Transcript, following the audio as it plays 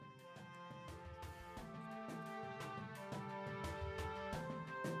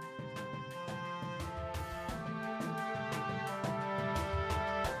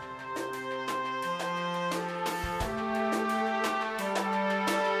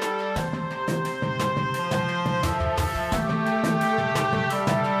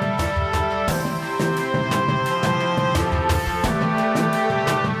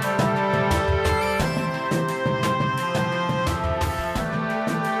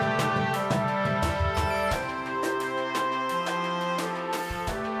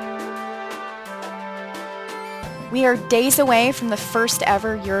We are days away from the first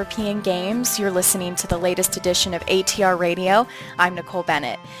ever European Games. You're listening to the latest edition of ATR Radio. I'm Nicole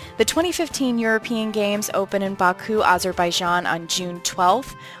Bennett. The 2015 European Games open in Baku, Azerbaijan on June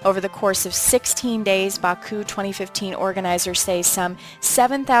 12th. Over the course of 16 days, Baku 2015 organizers say some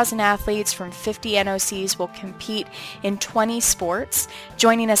 7,000 athletes from 50 NOCs will compete in 20 sports.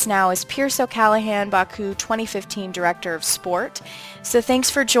 Joining us now is Pierce O'Callaghan, Baku 2015 Director of Sport. So thanks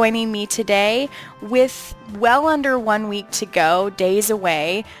for joining me today. With well under 1 week to go, days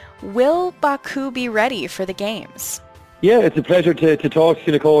away, will Baku be ready for the Games? Yeah, it's a pleasure to talk to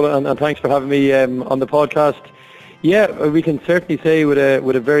you, Nicole, and thanks for having me on the podcast. Yeah, we can certainly say with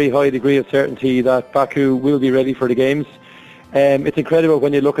a very high degree of certainty that Baku will be ready for the Games. It's incredible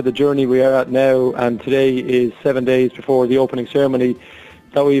when you look at the journey we are at now, and today is 7 days before the opening ceremony,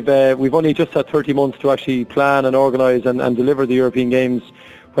 that we've only just had 30 months to actually plan and organise and deliver the European Games,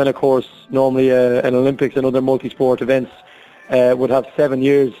 when of course normally an Olympics and other multi-sport events would have 7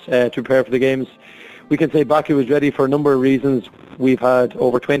 years to prepare for the Games. We can say Baku is ready for a number of reasons. We've had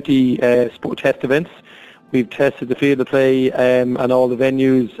over 20 sport test events. We've tested the field of play and all the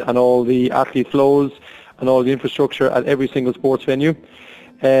venues and all the athlete flows and all the infrastructure at every single sports venue.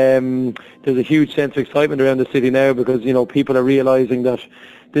 There's a huge sense of excitement around the city now because, you know, people are realising that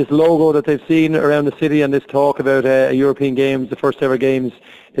this logo that they've seen around the city and this talk about a European Games, the first ever Games,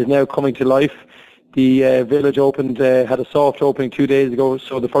 is now coming to life. The village opened, had a soft opening 2 days ago,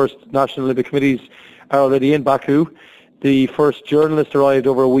 so the first National Olympic Committees are already in Baku. The first journalist arrived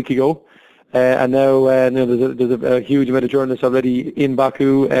over a week ago, and now there's a huge amount of journalists already in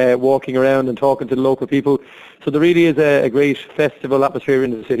Baku, walking around and talking to the local people. So there really is a great festival atmosphere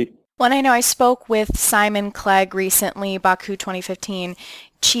in the city. Well, I know I spoke with Simon Clegg recently, Baku 2015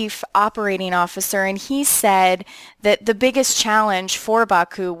 Chief Operating Officer, and he said that the biggest challenge for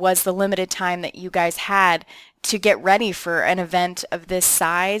Baku was the limited time that you guys had to get ready for an event of this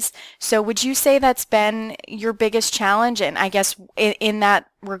size. So would you say that's been your biggest challenge? And I guess in that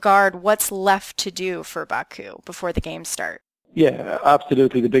regard, what's left to do for Baku before the Games start? Yeah,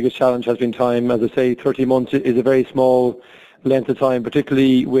 absolutely. The biggest challenge has been time. As I say, 30 months is a very small length of time,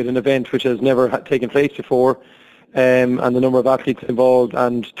 particularly with an event which has never taken place before, and the number of athletes involved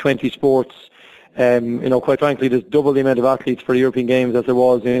and 20 sports. Quite frankly, there's double the amount of athletes for the European Games as there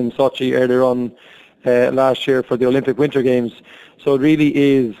was in Sochi earlier on last year for the Olympic Winter Games. So it really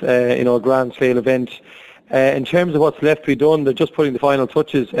is, a grand scale event. In terms of what's left to be done, they're just putting the final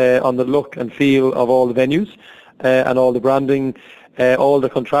touches on the look and feel of all the venues and all the branding. All the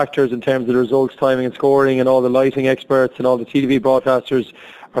contractors in terms of the results, timing and scoring, and all the lighting experts and all the TV broadcasters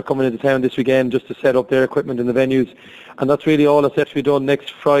are coming into town this weekend just to set up their equipment in the venues. And that's really all that's left to be done.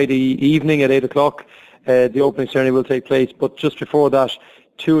 Next Friday evening at 8 o'clock, the opening ceremony will take place. But just before that,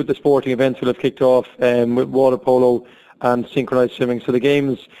 2 of the sporting events will have kicked off with water polo and synchronized swimming. So the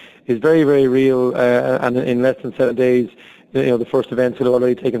Games is very, very real, and in less than 7 days, the first events will have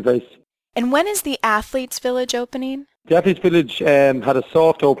already taken place. And when is the Athletes Village opening? The Athletes Village had a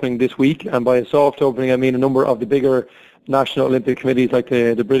soft opening this week, and by a soft opening I mean a number of the bigger National Olympic Committees like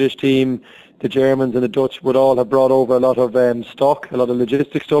the British team, the Germans and the Dutch would all have brought over a lot of stock, a lot of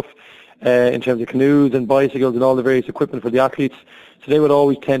logistic stuff in terms of canoes and bicycles and all the various equipment for the athletes. So they would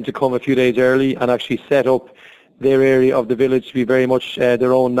always tend to come a few days early and actually set up their area of the village to be very much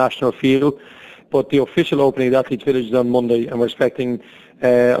their own national feel. But the official opening of the Athletes Village is on Monday, and we're expecting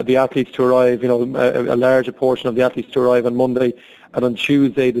the athletes to arrive, a larger portion of the athletes to arrive on Monday, and on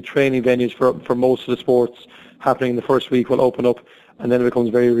Tuesday the training venues for most of the sports happening in the first week will open up, and then it becomes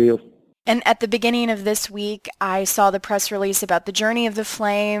very real. And at the beginning of this week, I saw the press release about the Journey of the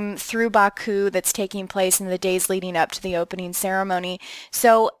Flame through Baku that's taking place in the days leading up to the opening ceremony.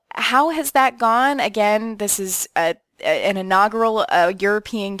 So how has that gone? Again, this is an inaugural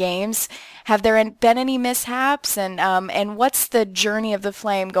European Games. Have there been any mishaps? And what's the Journey of the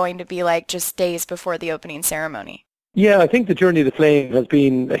Flame going to be like just days before the opening ceremony? Yeah, I think the Journey of the Flame has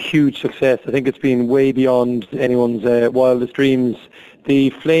been a huge success. I think it's been way beyond anyone's wildest dreams.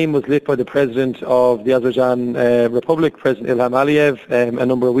 The flame was lit by the President of the Azerbaijan Republic, President Ilham Aliyev, a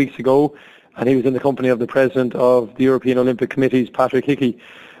number of weeks ago, and he was in the company of the President of the European Olympic Committees, Patrick Hickey.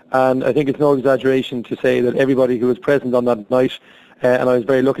 And I think it's no exaggeration to say that everybody who was present on that night, and I was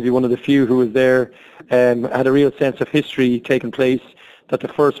very lucky to be one of the few who was there, had a real sense of history taking place, that the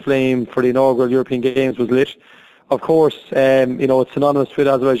first flame for the inaugural European Games was lit. Of course, it's synonymous with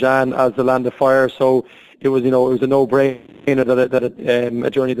Azerbaijan as the land of fire, so it was a no-brainer that a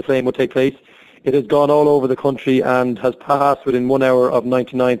Journey of the Flame would take place. It has gone all over the country and has passed within 1 hour of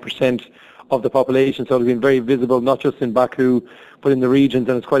 99% of the population, so it's been very visible, not just in Baku, but in the regions,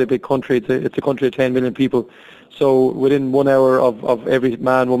 and it's quite a big country. It's a country of 10 million people. So within 1 hour of every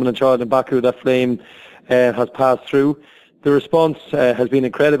man, woman and child in Baku, that flame has passed through. The response has been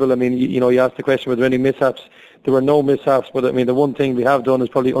incredible. I mean, you asked the question, were there any mishaps? There were no mishaps, but I mean, the one thing we have done is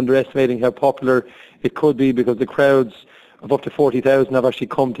probably underestimating how popular it could be, because the crowds of up to 40,000 have actually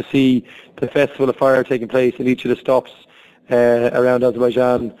come to see the Festival of Fire taking place in each of the stops around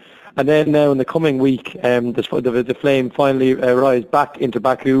Azerbaijan. And then now in the coming week, the flame finally arrives back into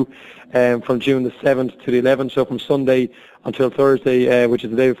Baku from June the 7th to the 11th, so from Sunday until Thursday, which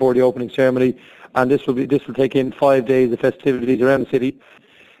is the day before the opening ceremony. And this will take in 5 days of festivities around the city.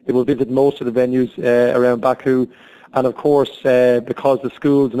 It will visit most of the venues around Baku, and of course, because the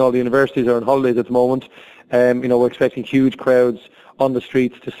schools and all the universities are on holidays at the moment, we're expecting huge crowds on the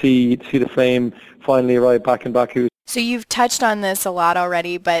streets to see the flame finally arrive back in Baku. So you've touched on this a lot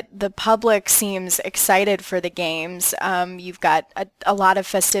already, but the public seems excited for the games. You've got a lot of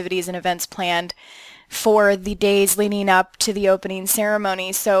festivities and events planned for the days leading up to the opening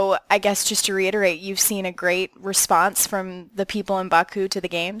ceremony. So I guess just to reiterate, you've seen a great response from the people in Baku to the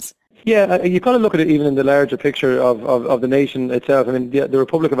games? Yeah, you've got to look at it even in the larger picture of the nation itself. I mean, the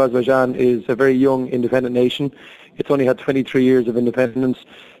Republic of Azerbaijan is a very young, independent nation. It's only had 23 years of independence.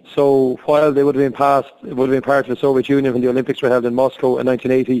 So while they would have been part of the Soviet Union when the Olympics were held in Moscow in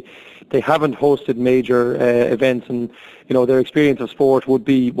 1980, they haven't hosted major events, and their experience of sport would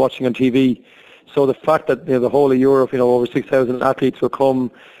be watching on TV. So the fact that the whole of Europe, over 6,000 athletes will come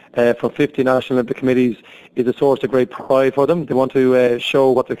from 50 national Olympic committees is a source of great pride for them. They want to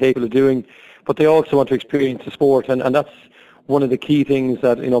show what they're capable of doing, but they also want to experience the sport, and that's one of the key things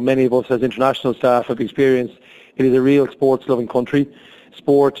that many of us as international staff have experienced. It is a real sports-loving country.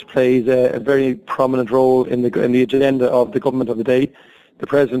 Sport plays a very prominent role in the agenda of the government of the day. The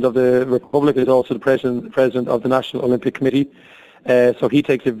President of the Republic is also the President of the National Olympic Committee, so he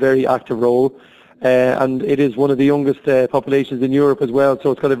takes a very active role. And it is one of the youngest populations in Europe as well,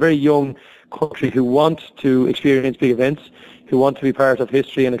 so it's got a very young country who want to experience big events, who want to be part of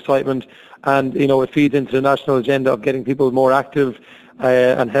history and excitement, and it feeds into the national agenda of getting people more active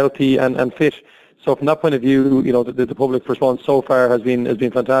and healthy and fit. So from that point of view, the public response so far has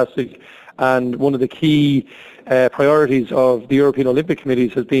been fantastic, and one of the key priorities of the European Olympic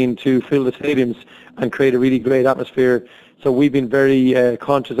Committees has been to fill the stadiums and create a really great atmosphere. So we've been very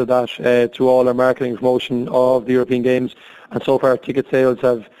conscious of that through all our marketing promotion of the European Games, and so far ticket sales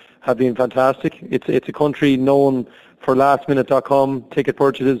have been fantastic. It's a country known for lastminute.com ticket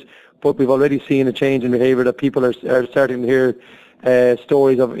purchases, but we've already seen a change in behaviour, that people are starting to hear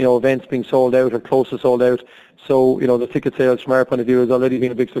stories of events being sold out or close to sold out. So the ticket sales from our point of view has already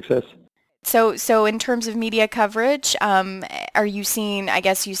been a big success. So in terms of media coverage, are you seeing, I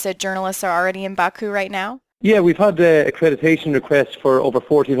guess you said journalists are already in Baku right now? Yeah, we've had accreditation requests for over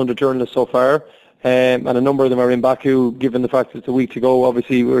 1,400 journalists so far, and a number of them are in Baku, given the fact that it's a week to go.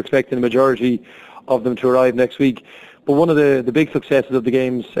 Obviously, we're expecting the majority of them to arrive next week. But one of the big successes of the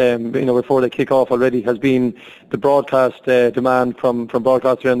games, before they kick off already, has been the broadcast demand from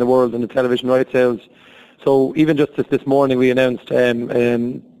broadcasters around the world and the television rights sales. So even just this morning, we announced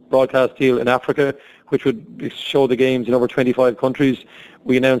broadcast deal in Africa, which would show the games in over 25 countries.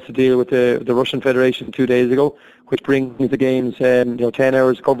 We announced a deal with the Russian Federation 2 days ago, which brings the games 10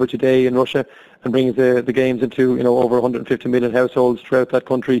 hours coverage a day in Russia, and brings the games into over 150 million households throughout that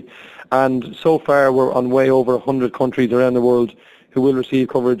country. And so far we're on way over 100 countries around the world who will receive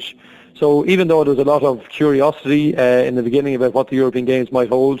coverage. So even though there was a lot of curiosity in the beginning about what the European Games might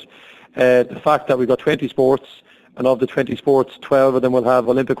hold, the fact that we've got 20 sports, and of the 20 sports, 12 of them will have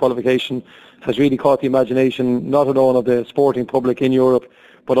Olympic qualification, has really caught the imagination not alone of the sporting public in Europe,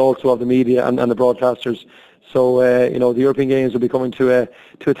 but also of the media and the broadcasters. So the European Games will be coming to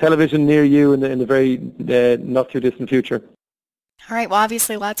a television near you in the very not too distant future. All right, well,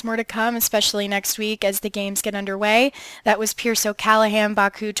 obviously lots more to come, especially next week as the games get underway. That was Pierce O'Callaghan,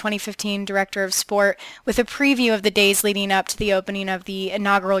 Baku 2015 Director of Sport, with a preview of the days leading up to the opening of the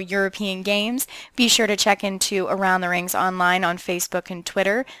inaugural European Games. Be sure to check into Around the Rings online on Facebook and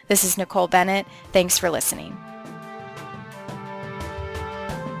Twitter. This is Nicole Bennett. Thanks for listening.